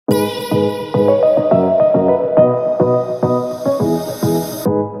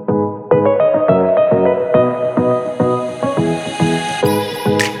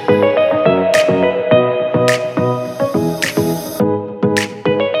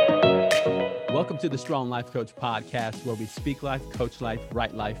to the Strong Life Coach podcast, where we speak life, coach life,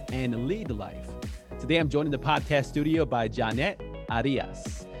 write life, and lead life. Today, I'm joined in the podcast studio by Janet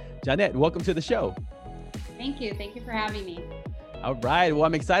Arias. Janet, welcome to the show. Thank you. Thank you for having me. All right. Well,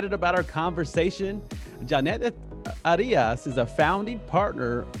 I'm excited about our conversation. Janet Arias is a founding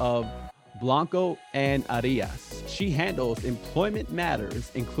partner of Blanco and Arias. She handles employment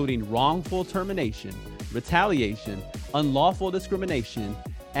matters, including wrongful termination, retaliation, unlawful discrimination,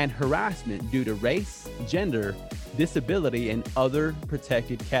 and harassment due to race, gender, disability, and other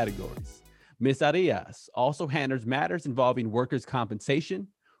protected categories. Ms. Arias also handles matters involving workers' compensation,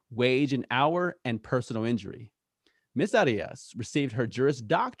 wage and hour, and personal injury. Ms. Arias received her Juris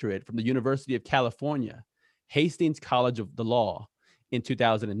Doctorate from the University of California, Hastings College of the Law, in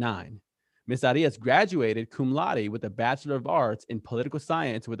 2009. Ms. Arias graduated cum laude with a Bachelor of Arts in Political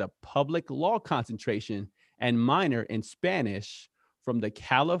Science with a public law concentration and minor in Spanish from the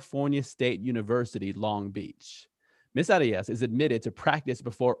California State University, Long Beach. Ms. Arias is admitted to practice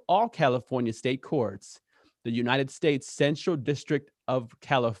before all California state courts, the United States Central District of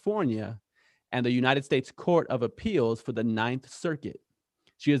California, and the United States Court of Appeals for the Ninth Circuit.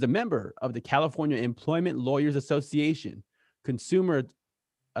 She is a member of the California Employment Lawyers Association, Consumer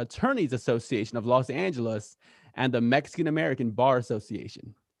Attorneys Association of Los Angeles, and the Mexican American Bar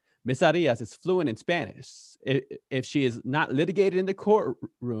Association. Ms. Arias is fluent in Spanish. If she is not litigated in the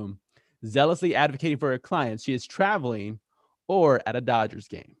courtroom, zealously advocating for her clients, she is traveling or at a Dodgers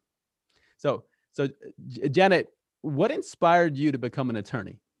game. So, Janet, what inspired you to become an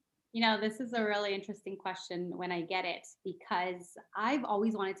attorney? This is a really interesting question when I get it, because I've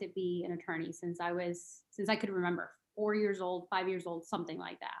always wanted to be an attorney since I could remember, 4 years old, 5 years old, something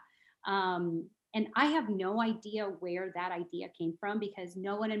like that. And I have no idea where that idea came from because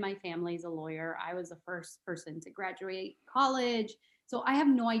no one in my family is a lawyer. I was the first person to graduate college. So I have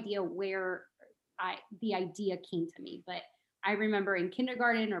no idea where the idea came to me. But I remember in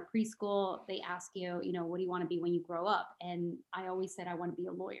kindergarten or preschool, they ask you, what do you want to be when you grow up? And I always said I want to be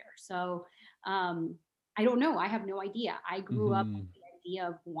a lawyer. So I don't know. I have no idea. I grew up with the idea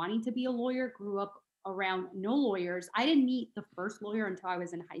of wanting to be a lawyer, grew up around no lawyers. I didn't meet the first lawyer until I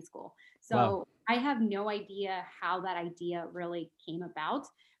was in high school. Wow. So I have no idea how that idea really came about,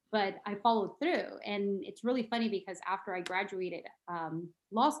 but I followed through. And it's really funny because after I graduated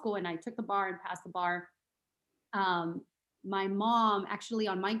law school and I took the bar and passed the bar, um, my mom actually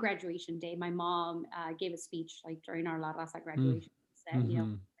on my graduation day, my mom gave a speech like during our La Raza graduation. Said,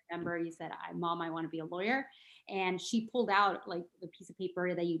 Mm-hmm. remember you said, Mom, I want to be a lawyer. And she pulled out like the piece of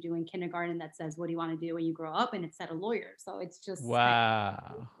paper that you do in kindergarten that says, what do you want to do when you grow up? And it said a lawyer. So it's just kind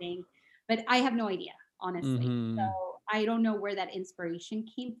of Wow. thing. But I have no idea, honestly. So Mm-hmm. I don't know where that inspiration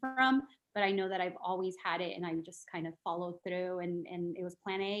came from, but I know that I've always had it and I just kind of followed through and it was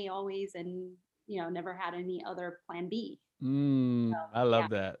plan A always and never had any other plan B. I Yeah, love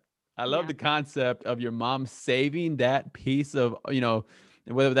that. I love yeah, the concept of your mom saving that piece of,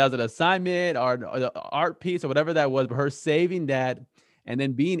 whether that was an assignment or the art piece or whatever that was, but her saving that and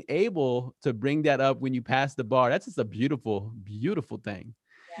then being able to bring that up when you pass the bar. That's just a beautiful, beautiful thing.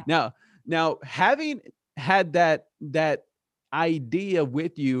 yeah. Now, having had that idea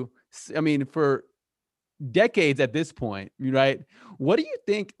with you, I mean, for decades at this point, right? What do you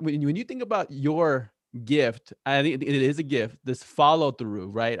think when you think about your gift? I think it is a gift, this follow through,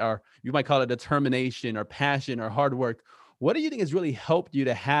 right? Or you might call it determination or passion or hard work. What do you think has really helped you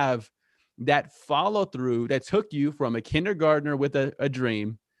to have that follow through that took you from a kindergartner with a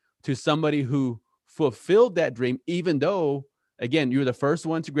dream to somebody who fulfilled that dream, even though, again, you were the first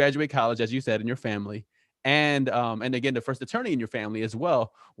one to graduate college, as you said, in your family, and again, the first attorney in your family as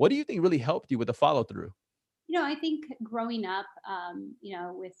well. What do you think really helped you with the follow through? I think growing up,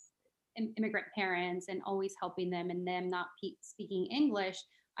 with immigrant parents and always helping them and them not speaking English,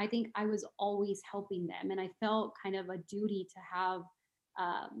 I think I was always helping them. And I felt kind of a duty to have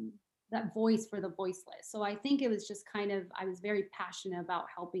um, that voice for the voiceless. So I think it was just kind of, I was very passionate about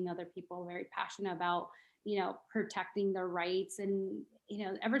helping other people, very passionate about, protecting their rights. And,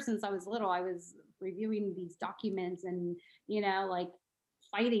 ever since I was little, I was reviewing these documents and, like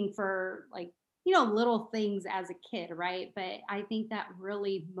fighting for like little things as a kid, right? But I think that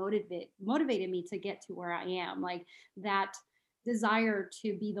really motivated me to get to where I am, like that desire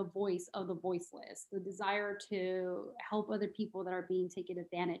to be the voice of the voiceless, the desire to help other people that are being taken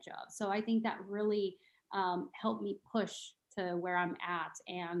advantage of. So I think that really helped me push to where I'm at,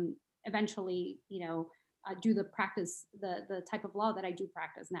 and eventually, do the practice, the type of law that I do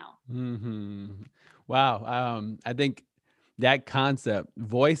practice now. Hmm. Wow. I think That concept,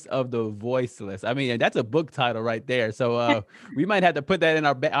 voice of the voiceless. I mean, that's a book title right there. So we might have to put that in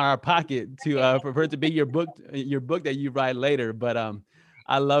our pocket to for it to be your book that you write later. But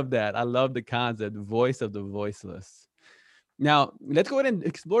I love that. I love the concept, voice of the voiceless. Now, let's go ahead and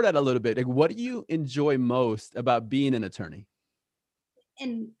explore that a little bit. Like, what do you enjoy most about being an attorney?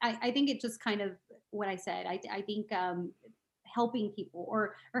 And I think it just kind of what I said. I think helping people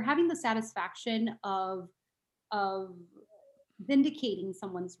or having the satisfaction of vindicating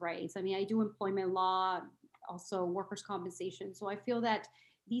someone's rights. I mean, I do employment law, also workers' compensation. So I feel that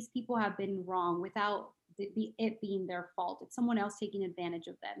these people have been wrong without it being their fault. It's someone else taking advantage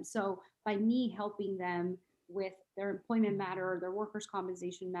of them. So by me helping them with their employment matter or their workers'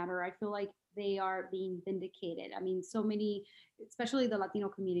 compensation matter, I feel like they are being vindicated. I mean, so many, especially the Latino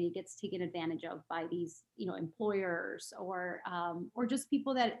community, gets taken advantage of by these, employers or just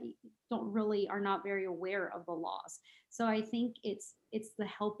people that don't really are not very aware of the laws. So I think it's the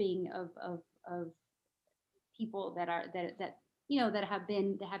helping of people that have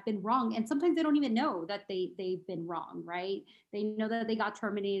been wrong, and sometimes they don't even know that they've been wrong, right? They know that they got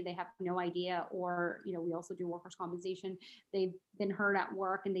terminated, they have no idea. Or we also do workers compensation. They've been hurt at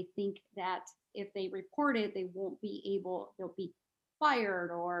work and they think that if they report it, they'll be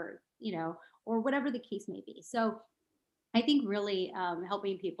fired, or whatever the case may be. So I think really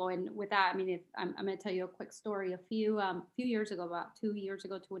helping people, and with that, I mean, if I'm going to tell you a quick story. A few years ago, about 2 years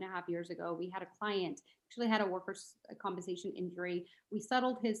ago, 2.5 years ago, we had a client actually had a workers' compensation injury. We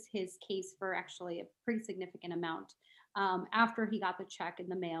settled his case for actually a pretty significant amount. After he got the check in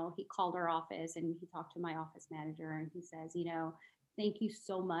the mail, he called our office and he talked to my office manager, and he says, thank you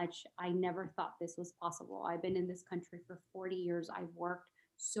so much. I never thought this was possible. I've been in this country for 40 years. I've worked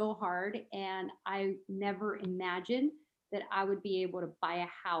so hard, and I never imagined that I would be able to buy a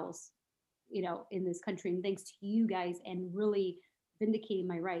house, in this country. And thanks to you guys and really vindicating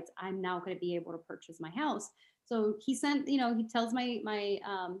my rights, I'm now going to be able to purchase my house. So he tells my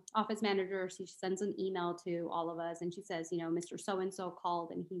office manager, she sends an email to all of us, and she says, Mr. So and so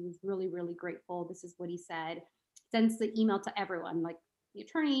called, and he was really, really grateful. This is what he said. Sends the email to everyone, like the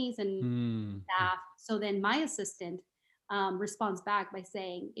attorneys and Hmm. staff. So then my assistant responds back by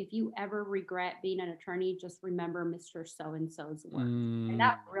saying, if you ever regret being an attorney, just remember Mr. So and so's work. And Mm.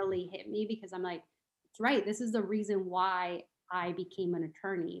 that really hit me because I'm like, it's right. This is the reason why I became an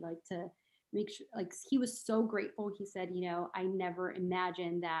attorney, like to make sure, like, he was so grateful. He said, I never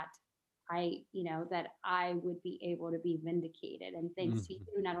imagined that I would be able to be vindicated. And thanks to Mhm.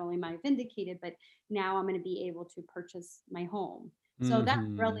 you, not only am I vindicated, but now I'm going to be able to purchase my home. So that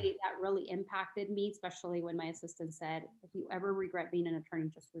Mhm. really that really impacted me, especially when my assistant said, "If you ever regret being an attorney,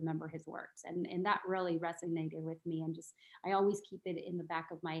 just remember his works." And that really resonated with me. And just I always keep it in the back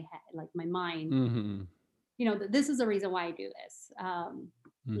of my head, like my mind. Mhm. That this is the reason why I do this.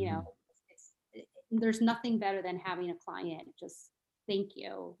 You know, Mhm. there's nothing better than having a client just thank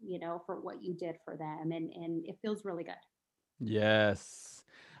you, for what you did for them, and it feels really good. Yes.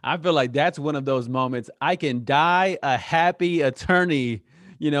 I feel like that's one of those moments I can die a happy attorney,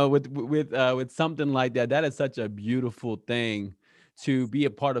 with something like that. That is such a beautiful thing to be a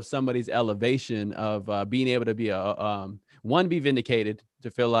part of somebody's elevation of being able to be one, be vindicated,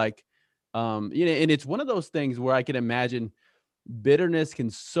 to feel like and it's one of those things where I can imagine bitterness can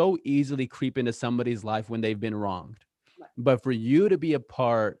so easily creep into somebody's life when they've been wronged. Right. But for you to be a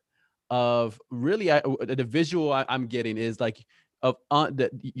part of really, the visual I'm getting is like of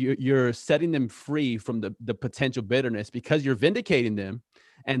that you're setting them free from the potential bitterness because you're vindicating them,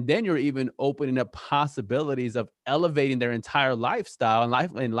 and then you're even opening up possibilities of elevating their entire lifestyle and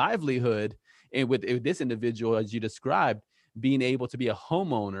life and livelihood. And with this individual, as you described, being able to be a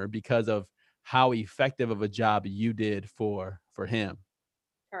homeowner because of how effective of a job you did for him.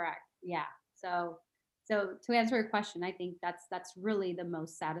 Correct. Yeah. So to answer your question, I think that's really the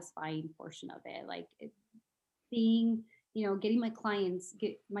most satisfying portion of it. Like being, getting my clients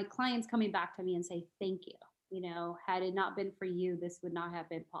coming back to me and say thank you. Had it not been for you, this would not have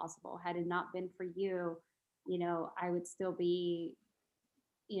been possible. Had it not been for you, I would still be,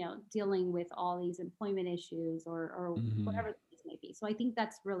 dealing with all these employment issues or Mhm. whatever the case may be. So I think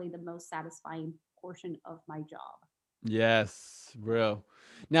that's really the most satisfying portion of my job. Yes, real.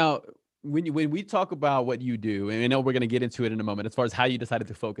 Now, when we talk about what you do, and I know we're gonna get into it in a moment as far as how you decided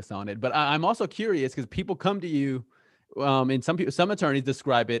to focus on it, but I'm also curious because people come to you, and some attorneys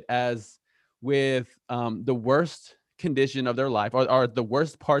describe it as with the worst condition of their life, or the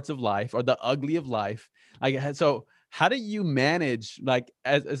worst parts of life, or the ugly of life. Like, so how do you manage, like,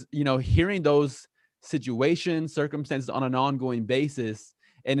 as hearing those situations, circumstances on an ongoing basis,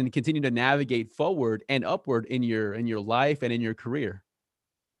 and then continue to navigate forward and upward in your life and in your career?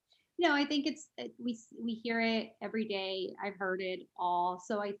 I think we hear it every day. I've heard it all.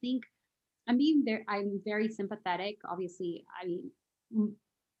 So I think I'm very sympathetic. Obviously, I mean, m-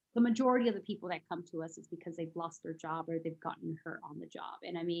 the majority of the people that come to us is because they've lost their job or they've gotten hurt on the job.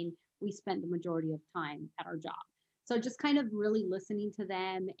 And I mean, we spend the majority of time at our job. So just kind of really listening to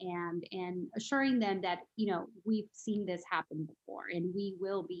them and assuring them that, we've seen this happen before and we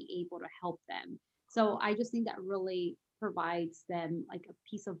will be able to help them. So I just think that really provides them like a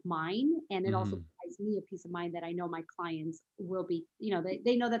peace of mind, and it also Mhm. provides me a peace of mind that I know my clients will be,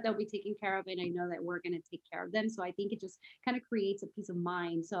 they know that they'll be taken care of, and I know that we're going to take care of them. So I think it just kind of creates a peace of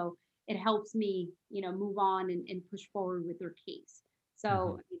mind. So it helps me, move on and push forward with their case. So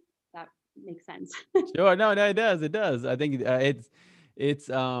Mhm. I think that makes sense. Sure. No, no, it does. It does. I think I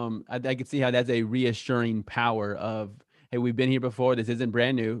can see how that's a reassuring power of, hey, we've been here before. This isn't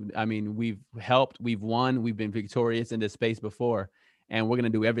brand new. I mean, we've helped, we've won, we've been victorious in this space before, and we're gonna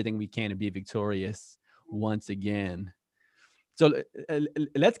do everything we can to be victorious once again. So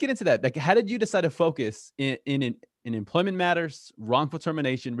let's get into that. Like, how did you decide to focus in employment matters, wrongful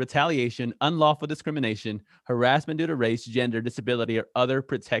termination, retaliation, unlawful discrimination, harassment due to race, gender, disability, or other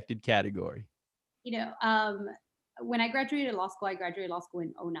protected category? you know, um, when I graduated law school in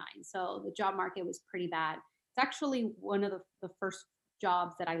 '09. So the job market was pretty bad. It's actually one of the first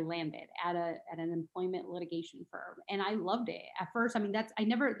jobs that I landed at an employment litigation firm. And I loved it at first. I mean, that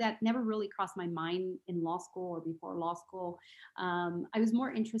never really crossed my mind in law school or before law school. I was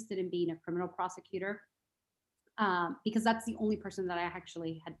more interested in being a criminal prosecutor, because that's the only person that I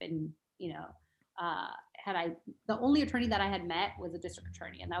actually had been, uh, had I, the only attorney that I had met was a district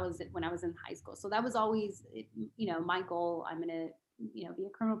attorney, and that was it when I was in high school. So that was always, my goal. I'm gonna, be a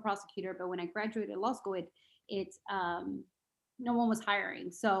criminal prosecutor. But when I graduated law school, no one was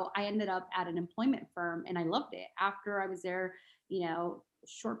hiring, so I ended up at an employment firm, and I loved it. After I was there, a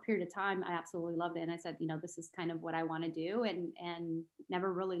short period of time, I absolutely loved it, and I said, this is kind of what I want to do, and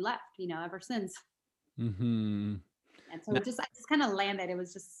never really left, ever since. Mhm. And so I just kind of landed. It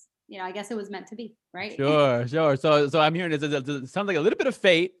was just, I guess it was meant to be, right? Sure, sure. So I'm hearing this. It sounds like a little bit of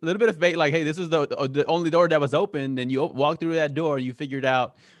fate, a little bit of fate. Like, hey, this is the only door that was open. And you walk through that door, you figured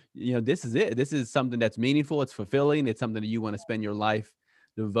out, this is it. This is something that's meaningful. It's fulfilling. It's something that you want to spend your life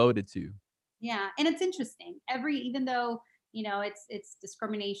devoted to. Yeah, and it's interesting. Even though, it's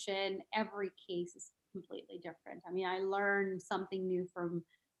discrimination, every case is completely different. I mean, I learn something new from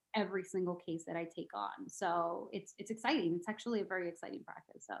every single case that I take on. So it's exciting. It's actually a very exciting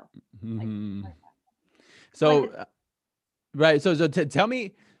practice. So like Mhm. I like So, the right. Tell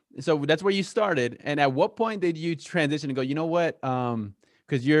me. So that's where you started, and at what point did you transition and go? You know what?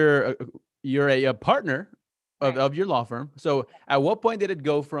 Because you're a partner right. of your law firm. So at what point did it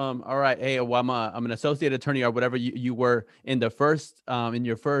go from, all right, hey, well, I'm an associate attorney or whatever you were in the first in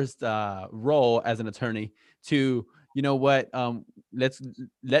your first role as an attorney, to, you know what, let's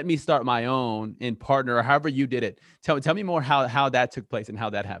let me start my own in partner, or however you did it. Tell me more how that took place and how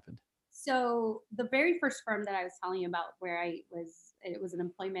that happened. So the very first firm that I was telling you about, it was an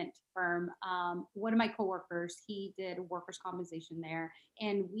employment firm. One of my coworkers, he did workers' compensation there,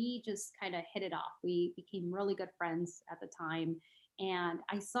 and we just kind of hit it off. We became really good friends at the time, and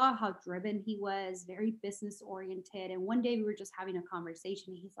I saw how driven he was, very business oriented. And one day we were just having a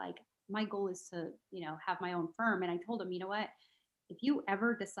conversation. He's like, "My goal is to, have my own firm." And I told him, "You know what? If you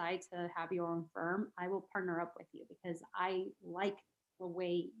ever decide to have your own firm, I will partner up with you because I like the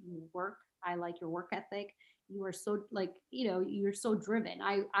way you work. I like your work ethic. You are so like, you're so driven.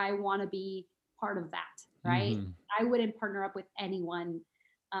 I want to be part of that, right? Hmm. I wouldn't partner up with anyone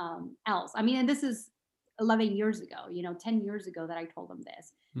else. I mean, and this is 11 years ago, 10 years ago that I told him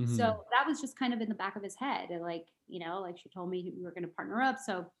this. So Hmm. that was just kind of in the back of his head. And like, like she told me we were going to partner up.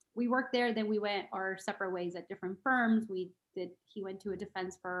 So we worked there. Then we went our separate ways at different firms. He went to a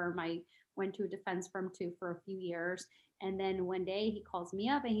defense firm. I went to a defense firm too for a few years. And then one day he calls me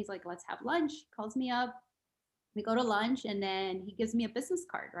up and he's like, let's have lunch. Calls me up. We go to lunch and then he gives me a business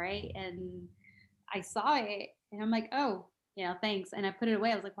card, right? And I saw it and I'm like, oh, thanks. And I put it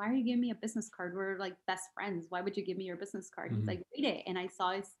away. I was like, why are you giving me a business card? We're like best friends. Why would you give me your business card? He's Hmm. like, read it. And I saw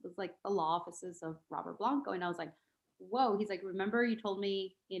it was like the law offices of Robert Blanco. And I was like, whoa. He's like, remember you told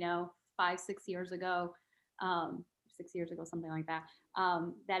me, 5, 6 years ago, 6 years ago, something like that,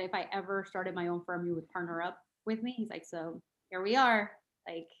 that if I ever started my own firm, you would partner up with me. He's like, so here we are.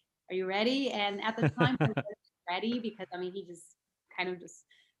 Like, are you ready? And at the time, I wasn't ready because I mean, he just kind of just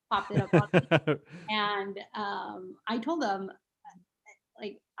popped it up on me. And I told him,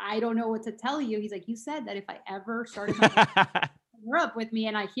 like, I don't know what to tell you. He's like, you said that if I ever started my partner up with me.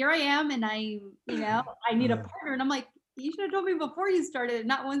 And here I am, and I need a Uh, partner. And I'm like, you should have told me before you started it,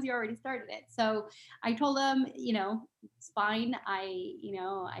 not once you already started it. So I told him, it's fine.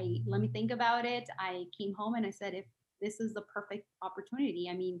 Let me think about it. I came home and I said, if this is the perfect opportunity,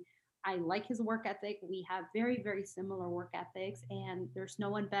 I mean, I like his work ethic. We have very, very similar work ethics, and there's no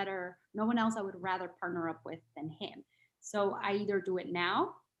one better, no one else I would rather partner up with than him. So I either do it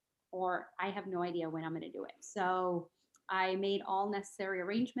now, or I have no idea when I'm going to do it. So I made all necessary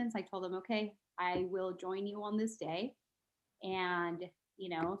arrangements. I told him, okay, I will join you on this day. And,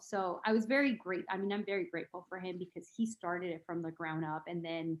 so I was very great. I mean, I'm very grateful for him because he started it from the ground up. And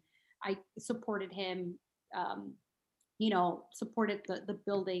then I supported him, um, supported the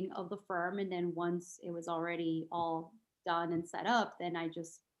building of the firm. And then once it was already all done and set up, then I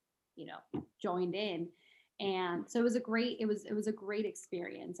just, joined in. And so it was a great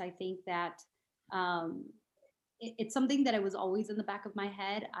experience. I think that um, it's something that I was always in the back of my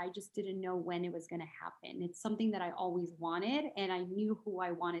head. I just didn't know when it was going to happen. It's something that I always wanted, and I knew who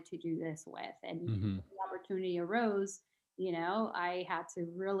I wanted to do this with. And mhm. the opportunity arose, I had to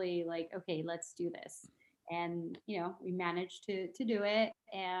really like, okay, let's do this. And, we managed to do it.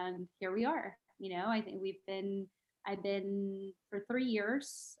 And here we are. I think I've been for 3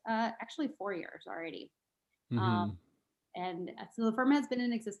 years, actually 4 years already. Um, Mhm. and so the firm has been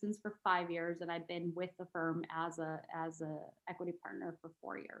in existence for 5 years, and I've been with the firm as a equity partner for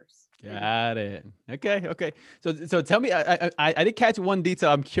 4 years. And Got it. Okay, okay. So tell me, I did catch one detail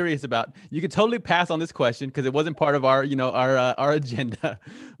I'm curious about. You could totally pass on this question because it wasn't part of our, our agenda.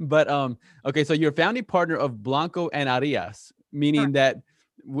 But okay, so you're a founding partner of Blanco and Arias, meaning correct.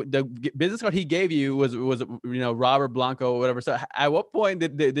 that business card he gave you was Robert Blanco or whatever. So at what point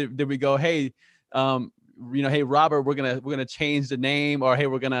did we go, hey, um, hey Robert, we're gonna change the name, or hey,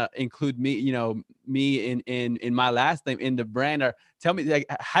 we're gonna include me, me in my last name in the brand, or tell me, like,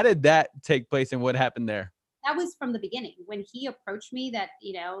 how did that take place and what happened there? That was from the beginning when he approached me that,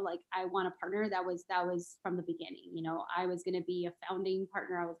 like, I want a partner. That was from the beginning. I was going to be a founding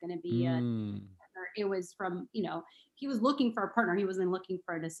partner. I was going to be a Mm, partner. It was from, he was looking for a partner. He wasn't looking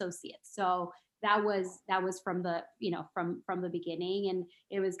for an associate. So that was from the, from the beginning. And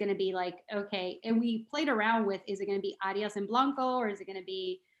it was going to be like, okay. And we played around with, is it going to be Arias and Blanco, or is it going to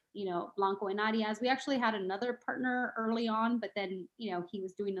be, Blanco and Arias? We actually had another partner early on, but then, he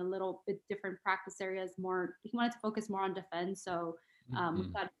was doing a little bit different practice areas. More, he wanted to focus more on defense. So we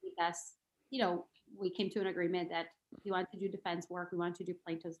mhm, thought it'd be best, you know, we came to an agreement that he wanted to do defense work. We wanted to do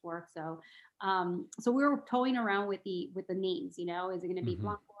plaintiff's work. So we were toying around with the names. Is it going to be mhm.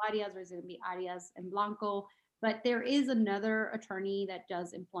 Blanco Arias, or is it going to be Arias and Blanco? But there is another attorney that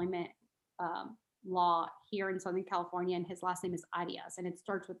does employment um, law here in Southern California, and his last name is Arias, and it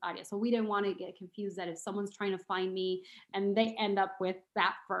starts with Arias. So we didn't want to get confused that if someone's trying to find me and they end up with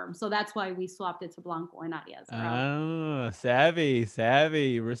that firm. So that's why we swapped it to Blanco and Arias, or else, Oh, savvy,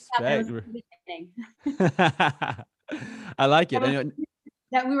 savvy, yeah, that respect. was the beginning. I like That it. was And,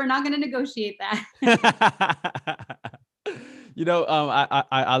 that we were not going to negotiate that.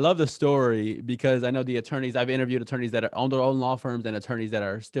 I love the story because I know the attorneys. I've interviewed attorneys that are own their own law firms and attorneys that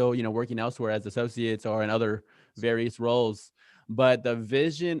are still, working elsewhere as associates or in other various roles. But the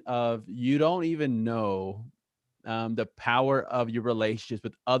vision of you don't even know the power of your relationships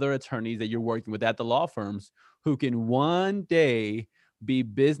with other attorneys that you're working with at the law firms who can one day be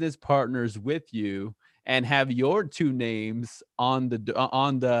business partners with you and have your two names on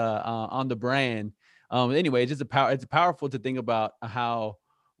the brand. Anyway, it's powerful to think about how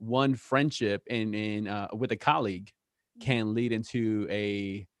one friendship in with a colleague can lead into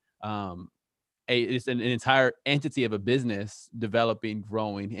um, it's an entire entity of a business developing,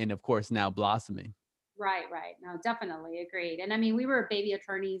 growing, and of course now blossoming. Right, right. No, definitely agreed. And I mean, we were baby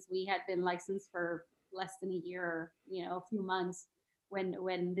attorneys. We had been licensed for less than a year, a few months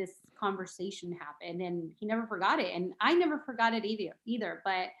when this conversation happened, and he never forgot it, and I never forgot it either.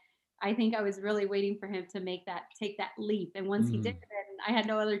 But I think I was really waiting for him to take that leap, and once he did, Mhm. then I had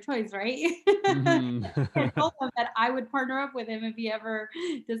no other choice, right? Mhm. I told him that I would partner up with him if he ever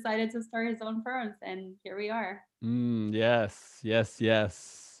decided to start his own firms, and here we are. Yes, yes,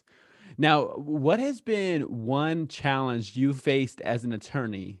 yes. Now, what has been one challenge you faced as an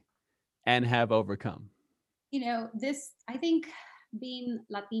attorney and have overcome? This, I think, being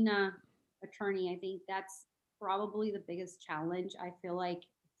Latina attorney, I think that's probably the biggest challenge. I feel like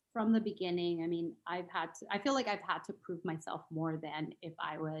from the beginning, I mean, I feel like I've had to prove myself more than if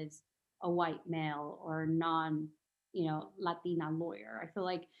I was a white male or non, Latina lawyer. I feel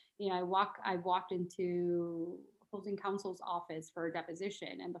like, I walked into opposing counsel's office for a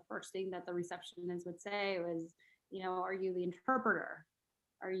deposition, and the first thing that the receptionist would say was, are you the interpreter?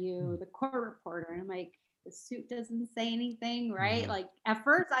 Are you the court reporter? And I'm like, the suit doesn't say anything, right? Mhm. Like at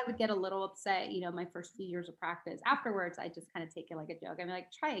first I would get a little upset, my first few years of practice. Afterwards, I just kind of take it like a joke. I'm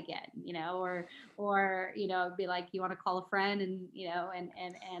like, try again, or be like, you want to call a friend and, and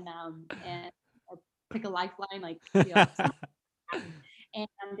or pick a lifeline, like, and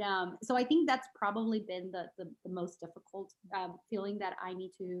so I think that's probably been the most difficult feeling, that I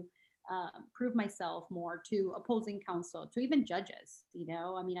need to prove myself more to opposing counsel, to even judges.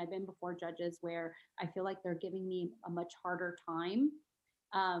 I mean, I've been before judges where I feel like they're giving me a much harder time.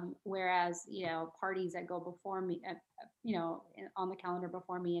 Whereas, parties that go before me, on the calendar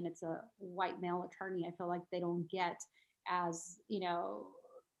before me, and it's a white male attorney, I feel like they don't get as, they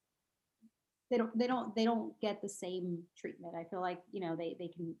don't get the same treatment. I feel like, they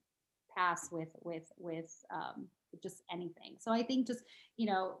can pass with just anything. So I think just,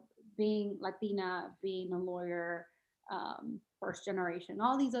 being Latina, being a lawyer, first generation,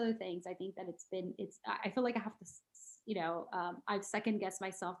 all these other things, I think that I feel like I have to, I've second guessed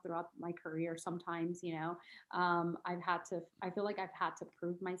myself throughout my career sometimes. I feel like I've had to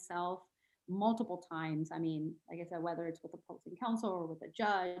prove myself multiple times. I mean, like I said, whether it's with opposing counsel or with a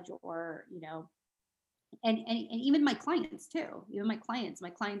judge, or, and even my clients too. Even my clients,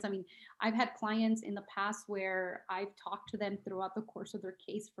 I mean, I've had clients in the past where I've talked to them throughout the course of their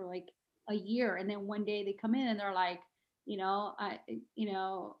case for like a year, and then one day they come in and they're like,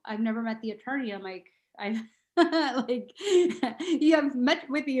 I've never met the attorney. I'm like, I've like, you have met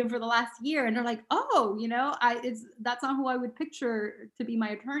with you for the last year, and they're like, oh, that's not who I would picture to be my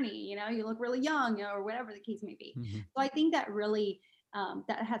attorney. You look really young, or whatever the case may be. Mhm. So I think that really,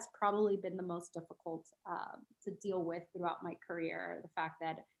 that has probably been the most difficult to deal with throughout my career. The fact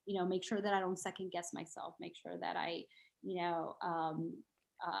that, make sure that I don't second guess myself, make sure that I, you know,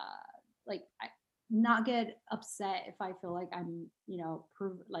 like, not get upset if I feel like I'm,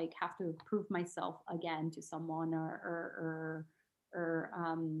 have to prove myself again to someone, or or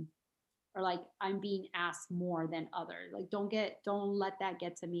like I'm being asked more than others. Like, don't let that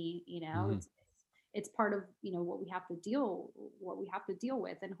get to me. Mhm. It's part of, what we have to deal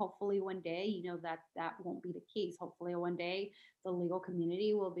with. And hopefully one day, that won't be the case. Hopefully one day the legal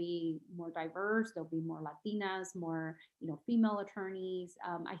community will be more diverse. There'll be more Latinas, more, female attorneys.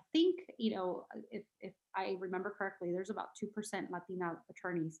 I think, if I remember correctly, there's about 2% Latina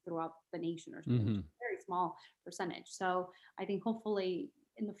attorneys throughout the nation or something, which is Mhm. a very small percentage. So I think hopefully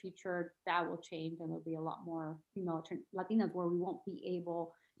in the future that will change, and there'll be a lot more female Latinas, where we won't be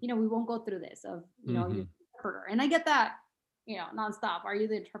able, we won't go through this of, you're Mhm. the interpreter. And I get that, nonstop. Are you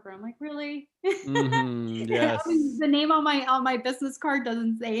the interpreter? I'm like, really? Mhm. I mean, Yes. the name on my business card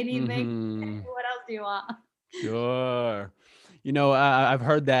doesn't say anything. Mhm. What else do you want? Sure. I've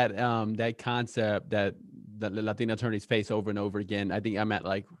heard that that concept that the Latina attorneys face over and over again. I think I'm at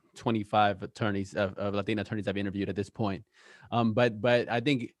like 25 attorneys of Latina attorneys I've interviewed at this point. But I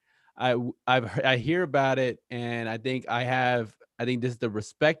think I hear about it, and I think this is the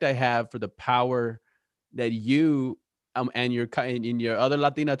respect I have for the power that you and and your other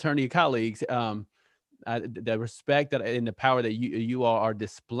Latina attorney colleagues, the respect that and the power that you all are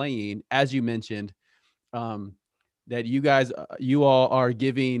displaying, as you mentioned, um, that you all are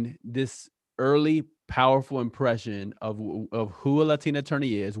giving this early powerful impression of of who a Latina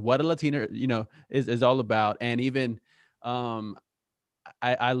attorney is, what a Latina is all about, and even um,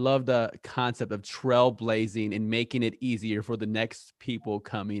 I love the concept of trailblazing and making it easier for the next people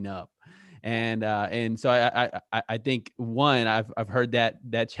coming up. And so I think one, I've heard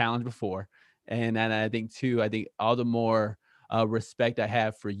that challenge before, and I think two, I think all the more respect I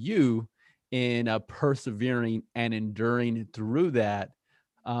have for you in persevering and enduring through that.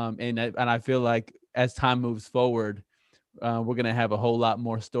 And I feel like as time moves forward, we're going to have a whole lot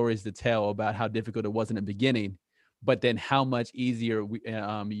more stories to tell about how difficult it was in the beginning, but then how much easier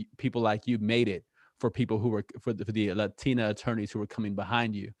people like you made it for people who were for the Latina attorneys who were coming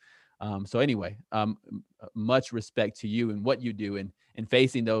behind you. So anyway, much respect to you and what you do, and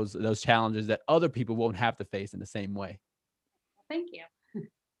facing those challenges that other people won't have to face in the same way. Thank you.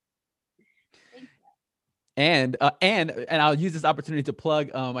 Thank And I'll use this opportunity to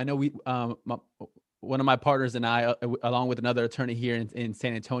plug. I know one of my partners and I, along with another attorney here in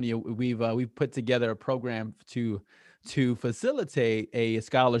San Antonio, we've put together a program to facilitate a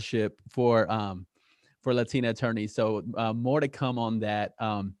scholarship for Latina attorneys. So more to come on that.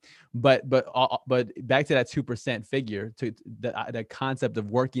 But back to that 2% figure, to the concept of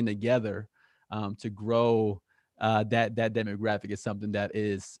working together to grow that demographic is something that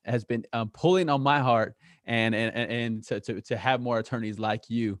has been pulling on my heart, and to have more attorneys like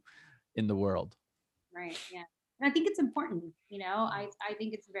you in the world. Right. Yeah. And I think it's important, I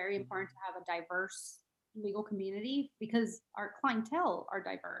think it's very important to have a diverse legal community because our clientele are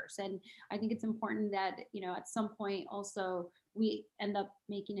diverse. And I think it's important that, at some point also we end up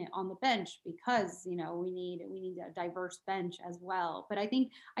making it on the bench because, we need a diverse bench as well. But I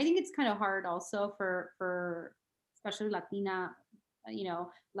think it's kind of hard also for especially Latina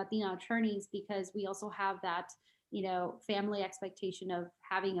attorneys because we also have that, family expectation of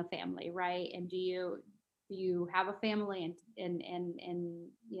having a family, right? And do you have a family and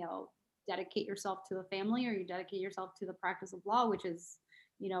dedicate yourself to a family, or you dedicate yourself to the practice of law, which is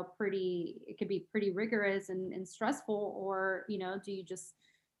pretty, it could be pretty rigorous and stressful, or do you just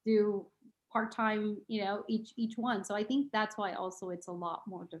do part-time, each one. So I think that's why also it's a lot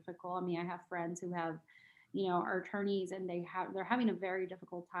more difficult. I mean, I have friends who have, are attorneys, and they're having a very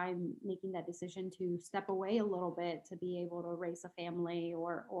difficult time making that decision to step away a little bit to be able to raise a family,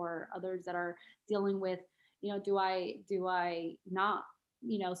 or others that are dealing with, do I not,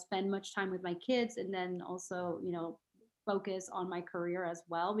 spend much time with my kids, and then also, focus on my career as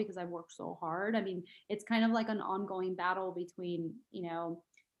well because I've worked so hard. I mean, it's kind of like an ongoing battle between,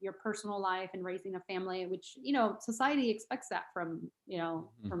 your personal life and raising a family, which, society expects that from,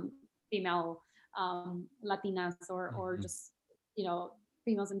 Mhm, from female Latinas, or mhm. just, you know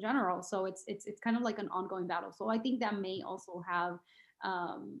females in general. So it's kind of like an ongoing battle. So I think that may also have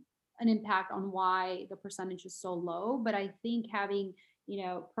um, an impact on why the percentage is so low. But I think having,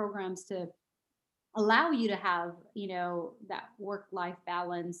 programs to allow you to have, that work life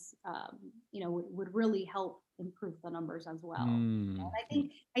balance, would really help improve the numbers as well. Mm.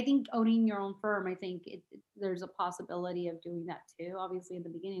 I think owning your own firm, I think there's a possibility of doing that too. Obviously, in the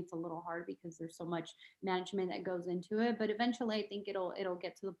beginning, it's a little hard because there's so much management that goes into it. But eventually, I think it'll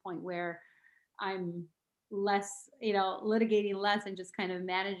get to the point where I'm less, litigating less and just kind of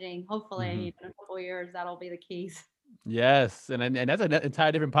managing. Mhm. Hopefully, in a couple of years, that'll be the case. Yes, and that's an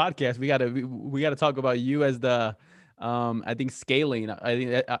entire different podcast. We gotta talk about you as the, I think scaling. I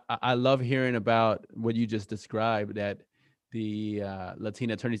think I love hearing about what you just described, that the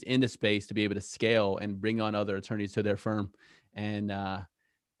Latina attorneys in the space to be able to scale and bring on other attorneys to their firm, and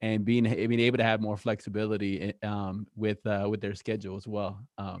being able to have more flexibility with their schedule as well.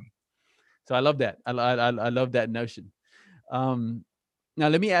 So I love that. I love that notion. Um, Now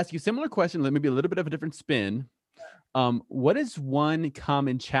let me ask you a similar question. Let me be a little bit of a different spin. What is one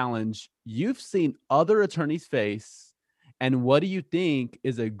common challenge you've seen other attorneys face, and what do you think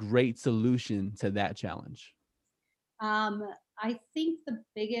is a great solution to that challenge? Um, I think the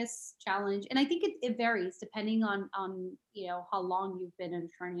biggest challenge, and I think it varies depending on how long you've been an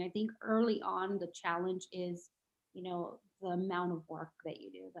attorney. I think early on the challenge is, the amount of work that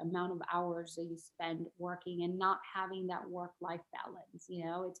you do, the amount of hours that you spend working, and not having that work life balance.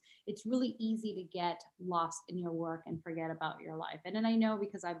 It's really easy to get lost in your work and forget about your life. And then I know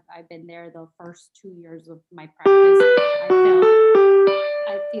because I've been there the first 2 years of my practice.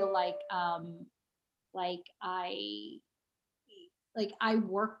 I feel like I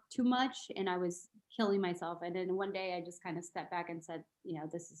worked too much and I was killing myself. And then one day I just kind of stepped back and said,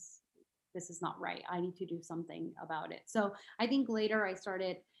 this is not right. I need to do something about it. So I think later I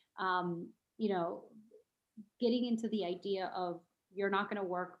started, um, you know, getting into the idea of you're not going to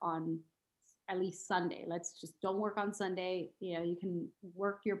work on at least Sunday. Let's just don't work on Sunday. You can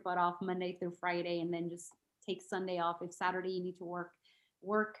work your butt off Monday through Friday and then just take Sunday off. If Saturday you need to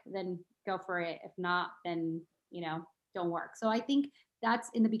work, then go for it. If not, then, don't work. So I think that's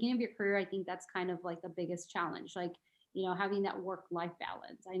in the beginning of your career. I think that's kind of like the biggest challenge, like, having that work life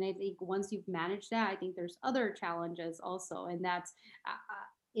balance. And I think once you've managed that, I think there's other challenges also. And that's,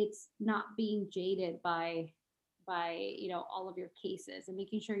 it's not being jaded by all of your cases and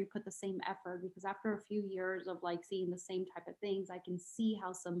making sure you put the same effort, because after a few years of like seeing the same type of things, I can see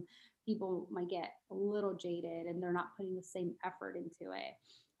how some people might get a little jaded and they're not putting the same effort into it.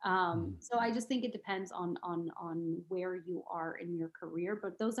 Mhm. So I just think it depends on where you are in your career,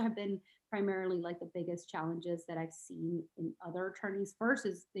 but those have been primarily like the biggest challenges that I've seen in other attorneys. First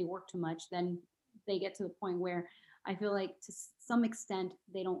is they work too much, then they get to the point where I feel like to some extent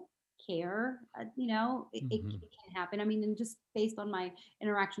they don't care. It Mhm. can happen. I mean, and just based on my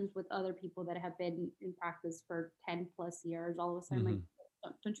interactions with other people that have been in practice for 10 plus years, all of a sudden, I'm like, Mhm.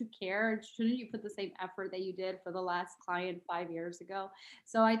 don't you care? Shouldn't you put the same effort that you did for the last client 5 years ago?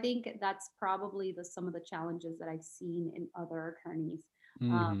 So I think that's probably some of the challenges that I've seen in other attorneys.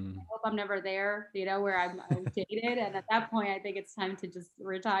 I Mhm. hope I'm never there, where I'm jaded, and at that point, I think it's time to just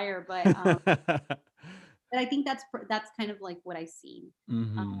retire. But I think that's kind of like what I've seen. Um,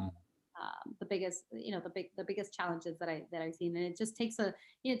 Mhm. the biggest, the biggest challenges that I've seen. And it just takes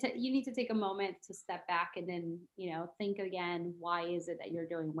you need to take a moment to step back and then, think again, why is it that you're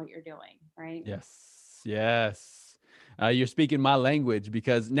doing what you're doing, right? Yes, yes. You're speaking my language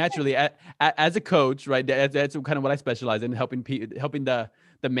because naturally, as a coach, right? That's kind of what I specialize in, helping the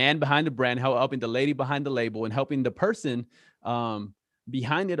man behind the brand, helping the lady behind the label, and helping the person um,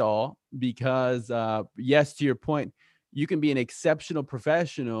 behind it all. Because yes, to your point, you can be an exceptional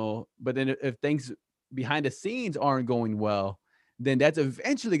professional, but then if things behind the scenes aren't going well, then that's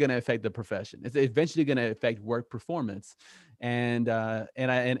eventually going to affect the profession. It's eventually going to affect work performance, and I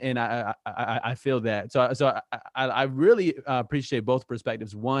feel that. So I really appreciate both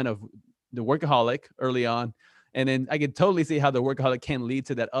perspectives. One of the workaholic early on, and then I can totally see how the workaholic can lead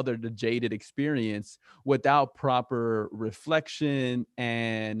to that other, the jaded experience without proper reflection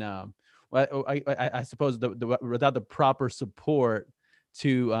and well, I suppose without the proper support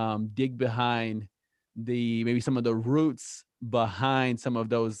to dig behind maybe some of the roots behind some of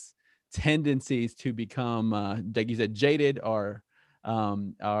those tendencies to become, like you said, jaded or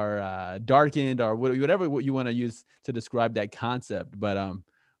darkened or whatever what you want to use to describe that concept. But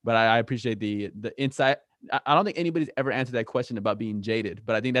I appreciate the insight. I don't think anybody's ever answered that question about being jaded,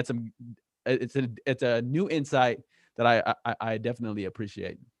 but I think it's a new insight that I definitely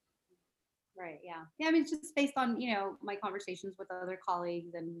appreciate. Right. Yeah. Yeah. I mean, it's just based on, my conversations with other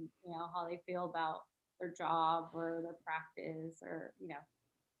colleagues and, how they feel about their job or their practice or,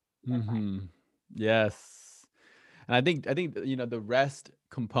 that's fine. Hmm. Yes. And I think the rest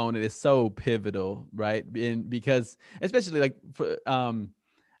component is so pivotal, right? Because especially like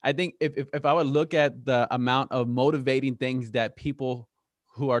I think if I would look at the amount of motivating things that people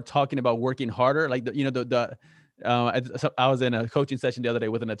who are talking about working harder, like I was in a coaching session the other day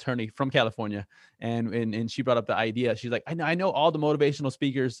with an attorney from California, and she brought up the idea. She's like, I know all the motivational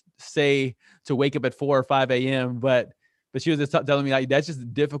speakers say to wake up at 4 or 5 a.m., but she was just telling me like that's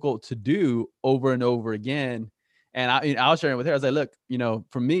just difficult to do over and over again. And I was sharing with her. I was like, look,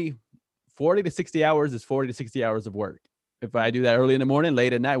 for me, 40 to 60 hours is 40 to 60 hours of work. If I do that early in the morning,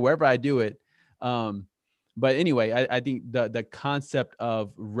 late at night, wherever I do it. Um, but anyway, I think the concept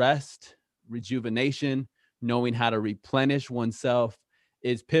of rest, rejuvenation, knowing how to replenish oneself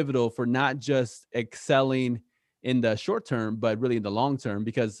is pivotal for not just excelling in the short term, but really in the long term.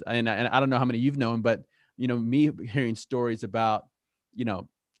 Because and I don't know how many you've known, but me hearing stories about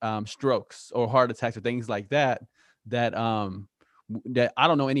strokes or heart attacks or things like that I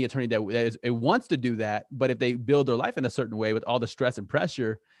don't know any attorney it wants to do that, but if they build their life in a certain way with all the stress and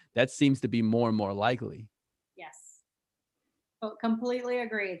pressure, that seems to be more and more likely. Yes. Oh, completely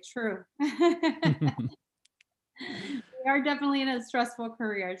agree. True. We are definitely in a stressful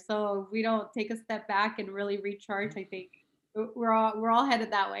career. So if we don't take a step back and really recharge, I think we're all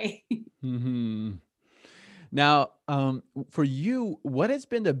headed that way. Hmm. Now, for you, what has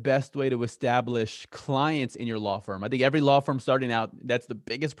been the best way to establish clients in your law firm? I think every law firm starting out, that's the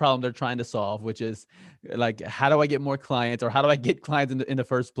biggest problem they're trying to solve, which is like, how do I get more clients, or how do I get clients in the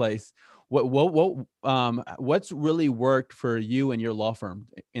first place? What's really worked for you and your law firm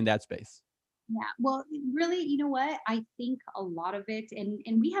in that space? Yeah. Well, really, you know what? I think a lot of it,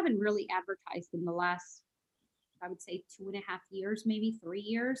 and we haven't really advertised in the last, I would say, 2.5 years, maybe 3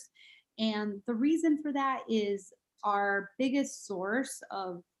 years. And the reason for that is our biggest source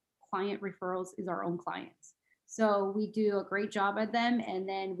of client referrals is our own clients. So we do a great job at them, and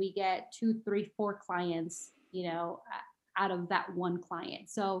then we get two, three, four clients, out of that one client.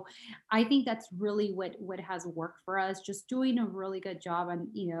 So I think that's really what has worked for us. Just doing a really good job on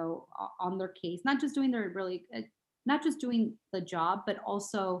on their case, not just doing the job, but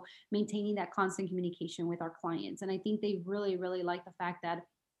also maintaining that constant communication with our clients. And I think they really, really like the fact that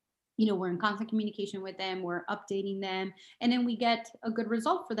we're in constant communication with them, we're updating them, and then we get a good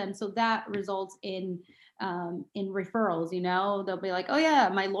result for them. So that results in referrals. They'll be like, oh yeah,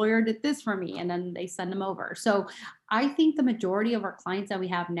 my lawyer did this for me, and then they send them over. So I think the majority of our clients that we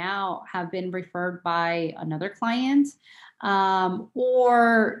have now have been referred by another client,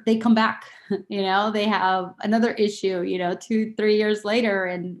 or they come back. They have another issue, 2 3 years later,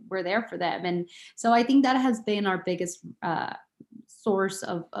 and we're there for them. And so I think that has been our biggest source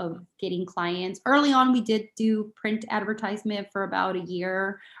of getting clients. Early on, we did do print advertisement for about a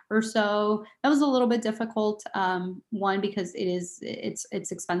year or so. That was a little bit difficult. One, because it's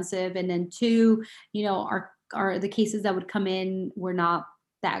expensive, and then two, our the cases that would come in were not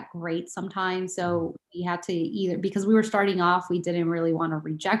that great sometimes. So we had to, either because we were starting off, we didn't really want to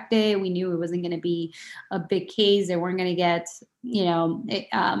reject it. We knew it wasn't going to be a big case. They weren't going to get,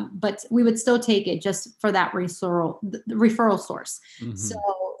 but we would still take it just for that the referral source. So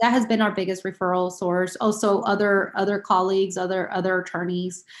Hmm. that has been our biggest referral source. Also, other colleagues, other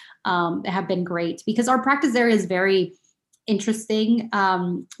attorneys have been great because our practice area is very interesting.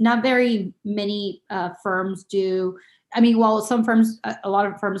 Not very many firms do. I mean, while some firms, a lot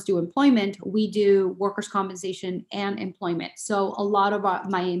of firms do employment, we do workers' compensation and employment. So a lot of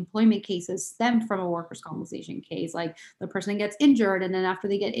my employment cases stem from a workers' compensation case. Like the person gets injured, and then after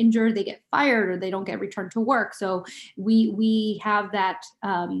they get injured, they get fired or they don't get returned to work. So we have that.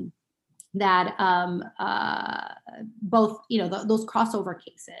 Both those crossover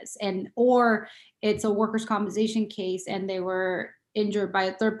cases, and or it's a workers compensation case and they were injured by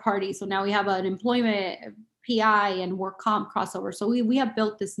a third party, so now we have an employment PI and work comp crossover. So we have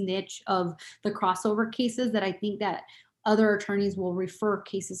built this niche of the crossover cases that I think that other attorneys will refer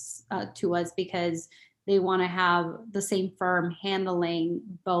cases to us because they want to have the same firm handling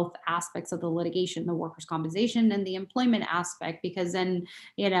both aspects of the litigation, the workers compensation and the employment aspect, because then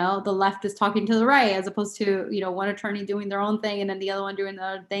the left is talking to the right, as opposed to one attorney doing their own thing and then the other one doing the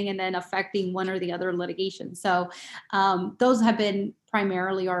other thing, and then affecting one or the other litigation. So those have been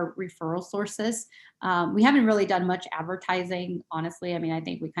primarily our referral sources. We haven't really done much advertising, honestly. I mean, I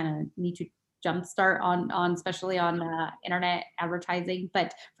think we kind of need to jumpstart on especially on internet advertising,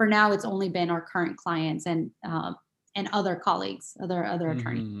 but for now it's only been our current clients and other colleagues, other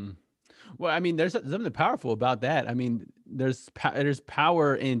attorneys. Mhm. Well, I mean, there's something powerful about that. I mean, there's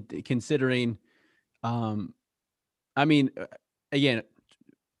power in considering. Um, I mean, again,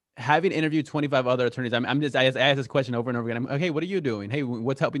 having interviewed 25 other attorneys, I ask this question over and over again. I'm okay. What are you doing? Hey,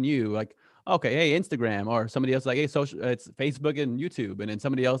 what's helping you? Like, okay, hey, Instagram, or somebody else like, hey, social, it's Facebook and YouTube, and then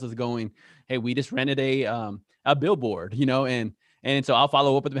somebody else is going, hey, we just rented a billboard, and so I'll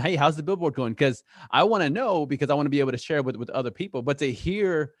follow up with them. Hey, how's the billboard going? Because I want to know, because I want to be able to share with other people. But to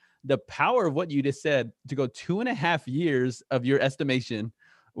hear the power of what you just said, to go 2.5 years of your estimation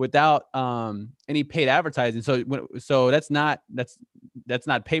without any paid advertising. So that's not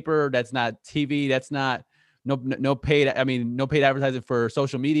paper, that's not TV, that's not no paid. I mean, no paid advertising for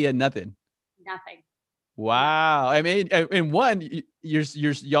social media, nothing. Nothing. No. Wow. I mean, and one,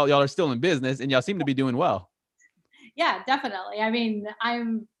 y'all are still in business and y'all seem to be doing well. Yeah, definitely. I mean,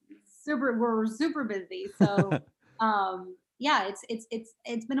 we're super busy. So yeah,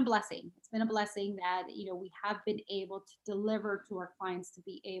 it's been a blessing. It's been a blessing that we have been able to deliver to our clients, to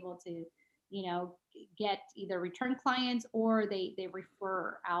be able to get either return clients, or they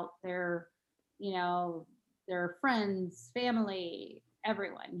refer out you know their friends, family,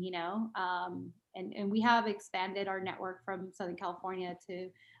 everyone, and we have expanded our network from Southern California to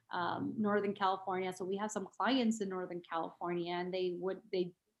Northern California. So we have some clients in Northern California, and they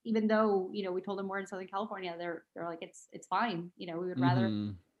even though we told them we're in Southern California, they're like, it's fine. We would rather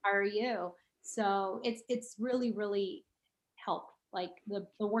Hmm. hire you. So it's really helped. Like the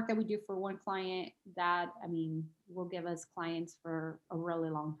work that we do for one client, that I mean, will give us clients for a really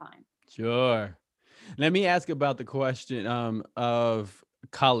long time. Sure. Let me ask about the question of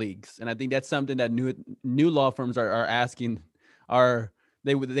colleagues, and I think that's something that new law firms are asking. Are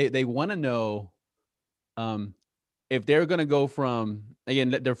they want to know um, if they're going to go from,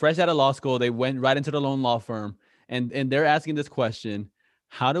 again, they're fresh out of law school, they went right into the loan law firm, and they're asking this question: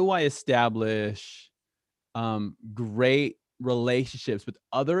 how do I establish great relationships with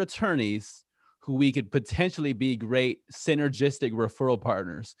other attorneys who we could potentially be great synergistic referral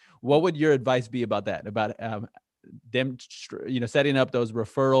partners? What would your advice be about that? About them, setting up those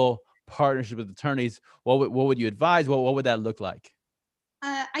referral partnerships with attorneys? What would you advise? What would that look like?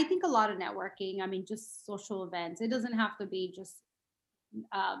 I think a lot of networking. I mean, just social events. It doesn't have to be just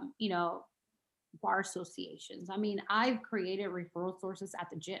um, you know bar associations. I mean, I've created referral sources at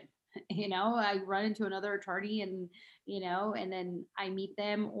the gym. I run into another attorney, and then I meet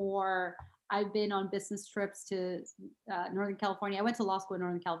them, or I've been on business trips to Northern California. I went to law school in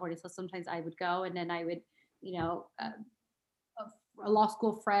Northern California, so sometimes I would go, and then I would, you know, a law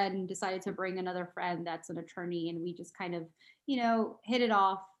school friend decided to bring another friend that's an attorney, and we just kind of, hit it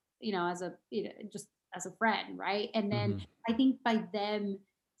off, as a, just as a friend, right? And then Hmm. I think by them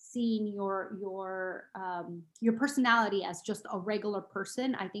seeing your personality as just a regular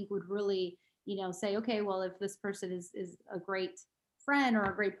person, I think would really, say, okay, well, if this person is a great friend or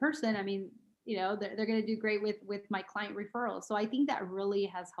a great person, I mean, they're going to do great with my client referrals. So I think that really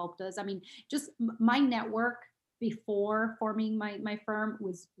has helped us. I mean, just my network before forming my firm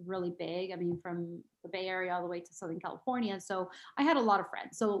was really big. I mean, from the Bay Area all the way to Southern California. So I had a lot of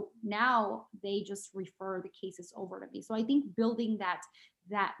friends. So now they just refer the cases over to me. So I think building that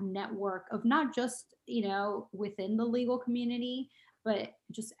network of not just, within the legal community, but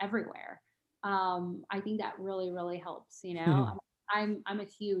just everywhere. I think that really, really helps. I'm a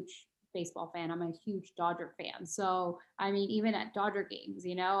huge baseball fan. I'm a huge Dodger fan. So I mean, even at Dodger games,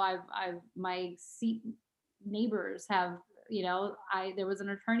 I've my seat neighbors have, I there was an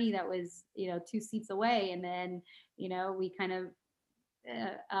attorney that was, two seats away, and then, we kind of,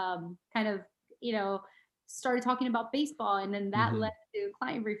 you know, started talking about baseball, and then that Hmm. led to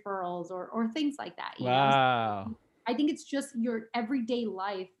client referrals or things like that. Wow. I think it's just your everyday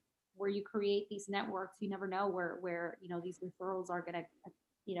life where you create these networks. You never know where these referrals are gonna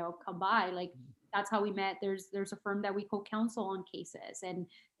come by. Like that's how we met. There's a firm that we co-counsel on cases, and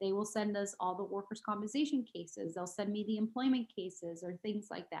they will send us all the workers' compensation cases. They'll send me the employment cases or things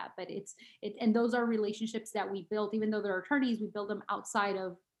like that. But and those are relationships that we built, even though they're attorneys. We build them outside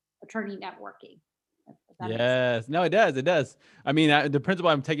of attorney networking. If that makes sense. Yes. No, it does. It does. I mean, the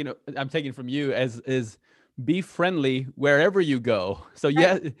principle I'm taking from you as is be friendly wherever you go. So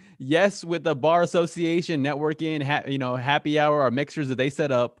Right. yes, with the bar association, networking, happy hour or mixers that they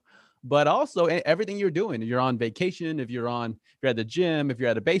set up, but also everything you're doing. You're on vacation, if you're at the gym, if you're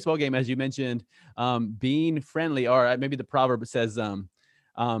at a baseball game, as you mentioned, being friendly, or maybe the proverb says, um,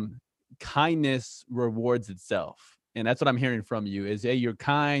 kindness rewards itself. And that's what I'm hearing from you is, hey, you're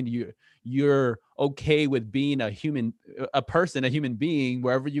kind, you're okay with being a human being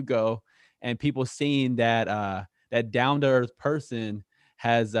wherever you go, and people seeing that down to earth person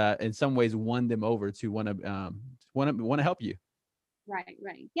has in some ways won them over to want to help you. Right,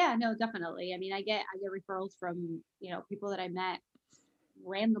 right. Yeah, no, definitely. I mean, I get referrals from, people that I met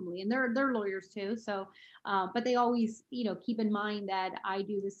randomly, and they're lawyers too. So, but they always, keep in mind that I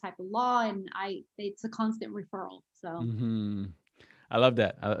do this type of law, and it's a constant referral. So, Hmm. I love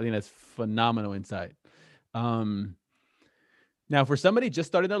that. I think that's phenomenal insight. Um, Now, for somebody just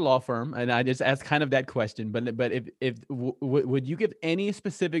starting their law firm, and I just asked kind of that question, but would you give any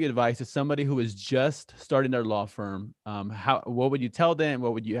specific advice to somebody who is just starting their law firm? How what would you tell them?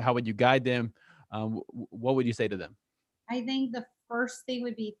 How would you guide them? What would you say to them? I think the first thing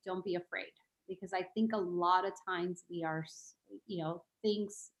would be don't be afraid, because I think a lot of times we are,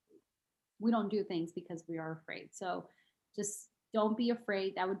 things we don't do things because we are afraid. So just don't be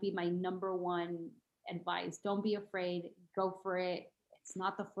afraid. That would be my number one advice. Don't be afraid. Go for it. It's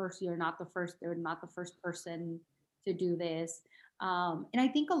not the first year, not the first third, not the first person to do this. And I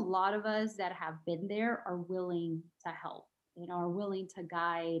think a lot of us that have been there are willing to help, are willing to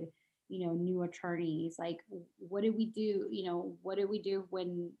guide, new attorneys. Like, what did we do? What did we do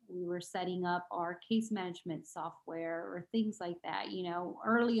when we were setting up our case management software or things like that?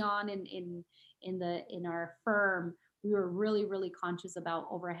 Early on in our firm, we were really, really conscious about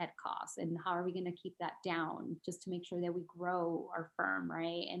overhead costs and how are we going to keep that down, just to make sure that we grow our firm,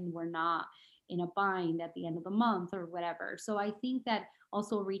 right? And we're not in a bind at the end of the month or whatever. So I think that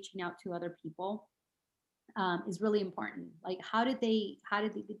also reaching out to other people, is really important. Like, how did they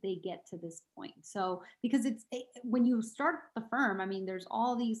get to this point? So because when you start the firm, I mean, there's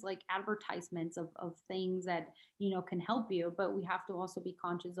all these like advertisements of things that can help you, but we have to also be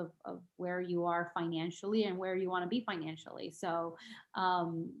conscious of where you are financially and where you want to be financially. So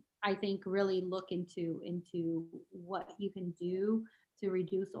I think really look into what you can do to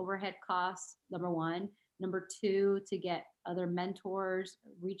reduce overhead costs, number one. Number two, to get other mentors,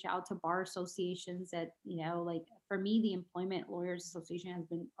 reach out to bar associations that, like for me, the Employment Lawyers Association has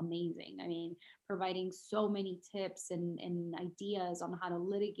been amazing. I mean, providing so many tips and ideas on how to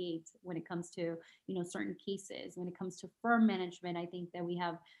litigate when it comes to, certain cases. When it comes to firm management, I think that we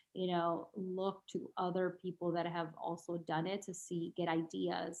have, look to other people that have also done it to get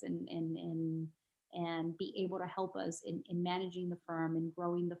ideas and be able to help us in managing the firm and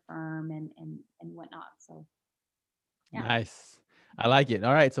growing the firm and whatnot. So yeah. Nice. I like it.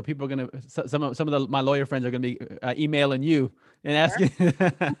 All right, so people are gonna my lawyer friends are gonna be emailing you and Sure. asking.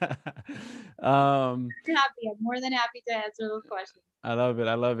 um, Happy. I'm more than happy to answer those questions. I love it.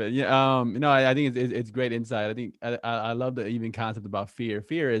 I love it. Yeah. I think it's great insight. I think I love the even concept about fear.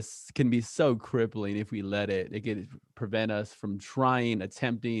 Fear can be so crippling if we let it. It can prevent us from trying,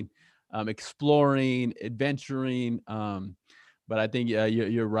 attempting, exploring, adventuring. But I think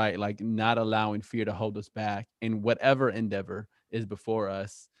you're right. Like not allowing fear to hold us back in whatever endeavor is before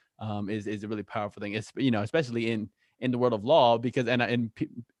us is a really powerful thing. It's especially in the world of law because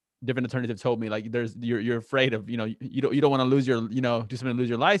different attorneys have told me like you're afraid of you don't want to lose your do something to lose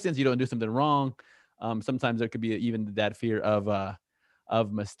your license, you don't do something wrong. Sometimes there could be even that fear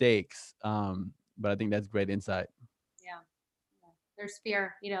of mistakes. But I think that's great insight. Yeah. Yeah. There's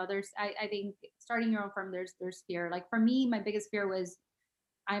fear. I think starting your own firm, there's fear. Like for me, my biggest fear was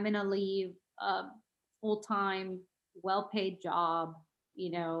I'm gonna leave a full time, well paid job,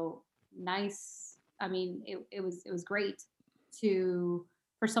 nice. I mean, it was great. to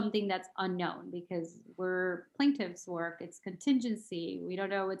for something that's unknown because we're plaintiff's work, it's contingency. We don't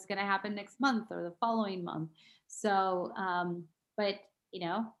know what's going to happen next month or the following month. So, but you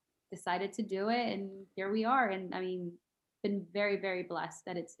know, decided to do it, and here we are. And I mean, been very, very blessed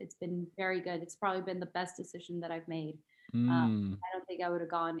that it's been very good. It's probably been the best decision that I've made. Mm, I don't think I would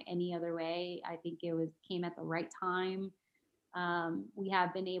have gone any other way. I think it was came at the right time. We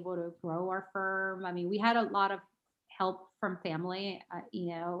have been able to grow our firm. I mean, we had a lot of help from family, I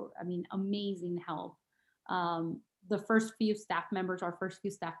mean, amazing help. The first few staff members, our first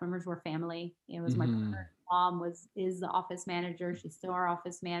few staff members were family. It was my hmm partner's mom is the office manager. She's still our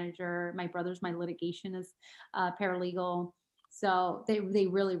office manager. My brother's my litigation is paralegal. So they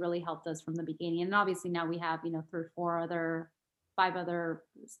really, really helped us from the beginning. And obviously now we have, three or four other, five other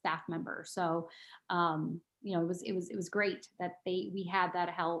staff members. So it was great that we had that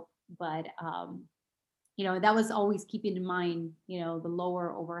help, but that was always keeping in mind, the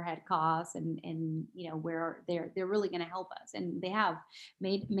lower overhead costs and where they're really going to help us, and they have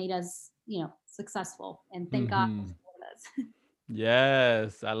made us, successful, and thank God hmm they supported us.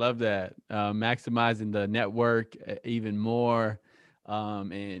 Yes, I love that. Maximizing the network even more,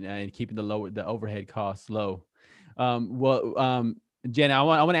 and keeping the overhead costs low. Well, Jenna, I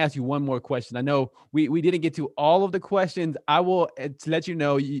want to ask you one more question. I know we didn't get to all of the questions. I will to let you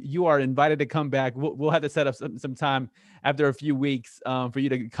know you are invited to come back. We'll have to set up some time after a few weeks for you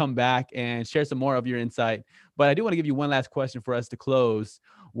to come back and share some more of your insight. But I do want to give you one last question for us to close.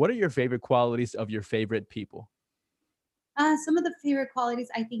 What are your favorite qualities of your favorite people? Some of the favorite qualities,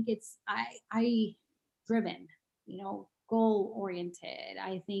 I think it's I driven, goal oriented.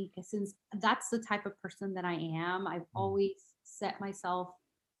 I think since that's the type of person that I am, I've always set myself,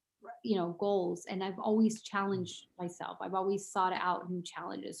 goals, and I've always challenged myself. I've always sought out new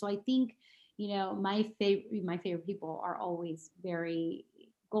challenges. So I think, my favorite people are always very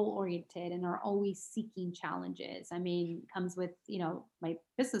goal oriented and are always seeking challenges. I mean, comes with, my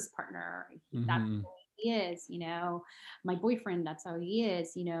business partner. That's Mm-hmm. who he is, my boyfriend, that's how he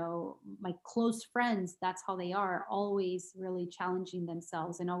is, my close friends, that's how they are, always really challenging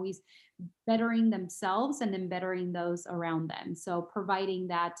themselves and always bettering themselves and then bettering those around them. So providing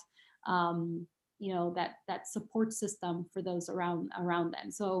that, that support system for those around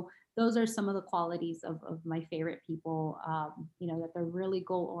them. So those are some of the qualities of my favorite people. That they're really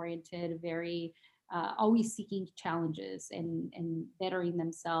goal oriented, very always seeking challenges and bettering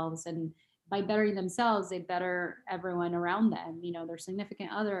themselves, and by bettering themselves, they better everyone around them. Their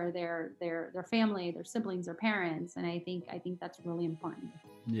significant other, their family, their siblings, their parents, and I think that's really important,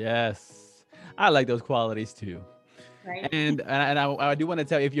 Yes, I like those qualities too. right? And I do want to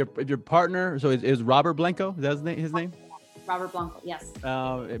tell you if your partner, so is Robert Blanco, is that his name? Robert Blanco, yes.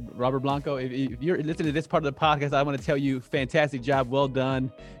 Robert Blanco. If you're listening to this part of the podcast, I want to tell you, fantastic job, well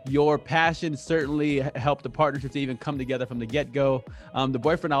done. Your passion certainly helped the partnership to even come together from the get-go. The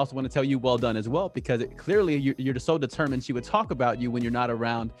boyfriend, I also want to tell you, well done as well, because clearly you're so determined she would talk about you when you're not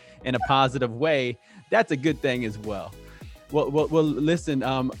around in a positive way. That's a good thing as well. Well, listen,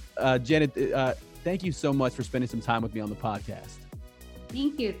 Janet, thank you so much for spending some time with me on the podcast.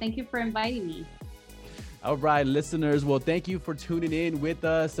 Thank you for inviting me. All right, listeners. Well, thank you for tuning in with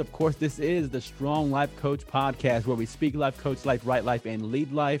us. Of course, this is the Strong Life Coach podcast, where we speak life, coach life, write life, and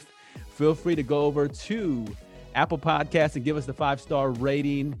lead life. Feel free to go over to Apple Podcasts and give us the 5-star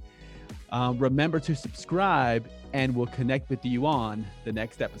rating. Remember to subscribe, and we'll connect with you on the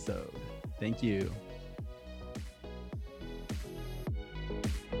next episode. Thank you.